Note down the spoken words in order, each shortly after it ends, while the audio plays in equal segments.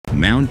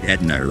Mount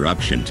Etna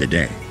eruption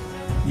today.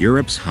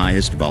 Europe's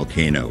highest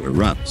volcano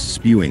erupts,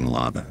 spewing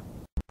lava.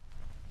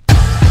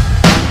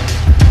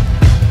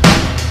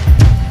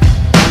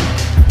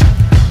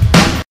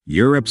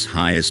 Europe's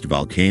highest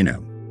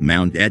volcano,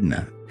 Mount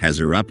Etna, has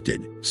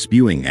erupted,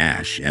 spewing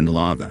ash and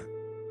lava.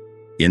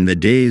 In the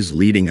days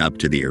leading up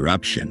to the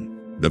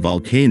eruption, the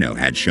volcano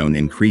had shown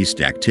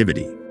increased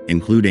activity,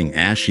 including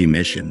ash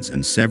emissions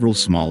and several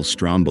small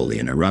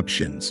strombolian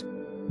eruptions,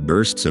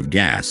 bursts of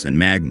gas and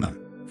magma,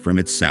 from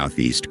its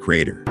southeast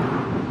crater.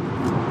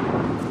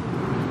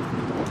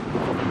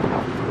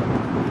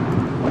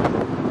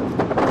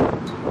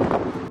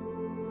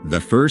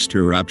 The first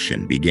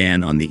eruption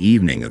began on the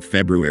evening of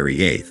February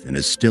 8th and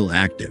is still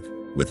active,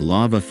 with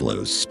lava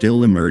flows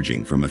still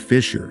emerging from a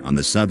fissure on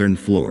the southern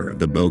floor of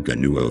the Bocca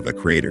Nuova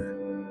crater.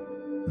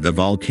 The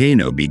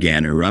volcano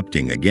began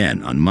erupting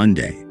again on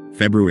Monday,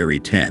 February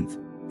 10th,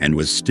 and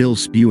was still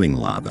spewing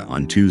lava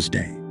on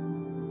Tuesday.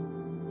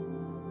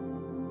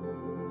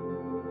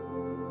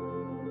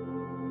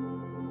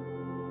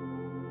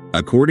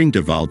 According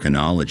to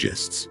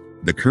volcanologists,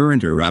 the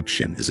current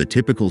eruption is a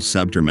typical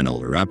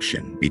subterminal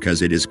eruption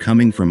because it is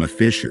coming from a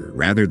fissure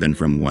rather than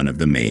from one of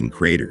the main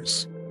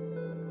craters.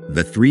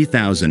 The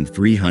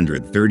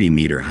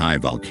 3,330-meter-high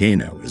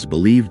volcano is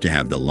believed to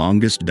have the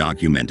longest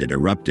documented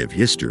eruptive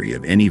history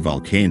of any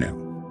volcano,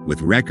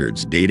 with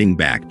records dating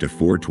back to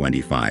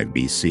 425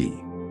 BC.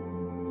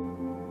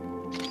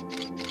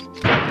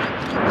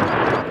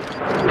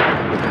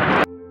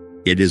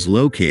 It is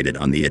located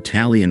on the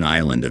Italian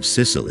island of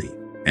Sicily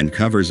and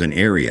covers an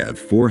area of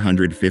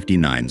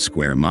 459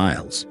 square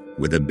miles,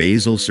 with a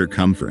basal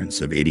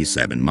circumference of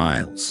 87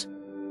 miles.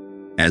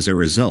 As a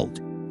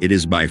result, it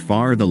is by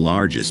far the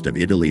largest of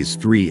Italy's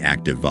 3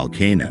 active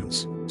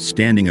volcanoes,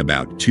 standing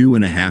about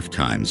 2.5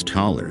 times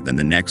taller than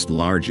the next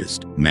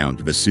largest,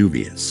 Mount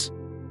Vesuvius.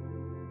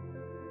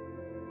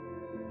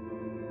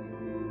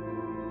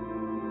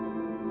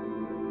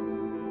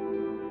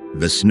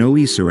 The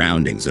snowy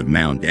surroundings of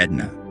Mount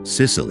Etna,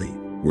 Sicily,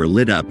 were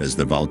lit up as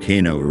the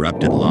volcano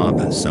erupted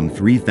lava some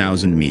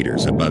 3,000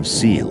 meters above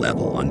sea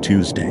level on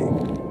Tuesday.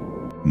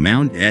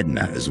 Mount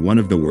Etna is one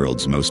of the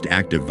world's most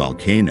active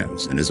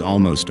volcanoes and is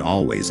almost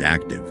always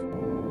active.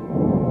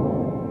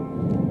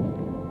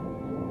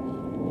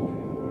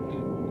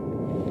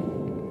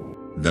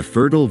 The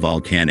fertile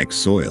volcanic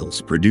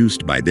soils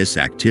produced by this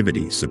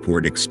activity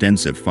support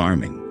extensive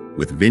farming,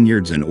 with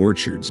vineyards and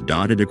orchards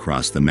dotted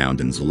across the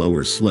mountain's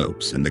lower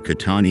slopes and the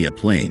Catania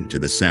Plain to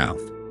the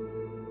south.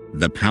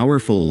 The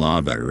powerful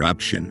lava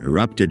eruption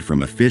erupted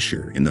from a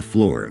fissure in the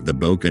floor of the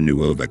Bocca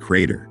Nuova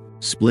crater,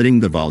 splitting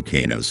the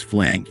volcano's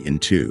flank in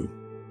two.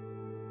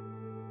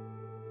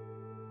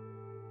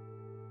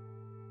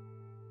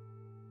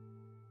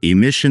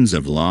 Emissions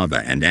of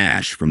lava and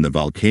ash from the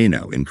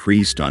volcano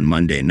increased on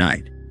Monday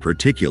night,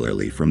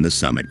 particularly from the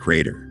summit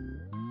crater.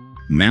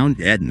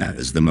 Mount Etna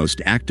is the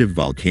most active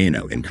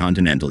volcano in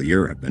continental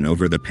Europe, and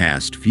over the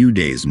past few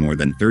days more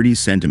than 30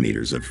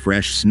 centimeters of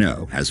fresh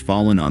snow has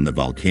fallen on the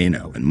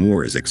volcano and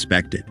more is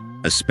expected,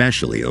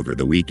 especially over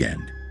the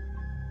weekend.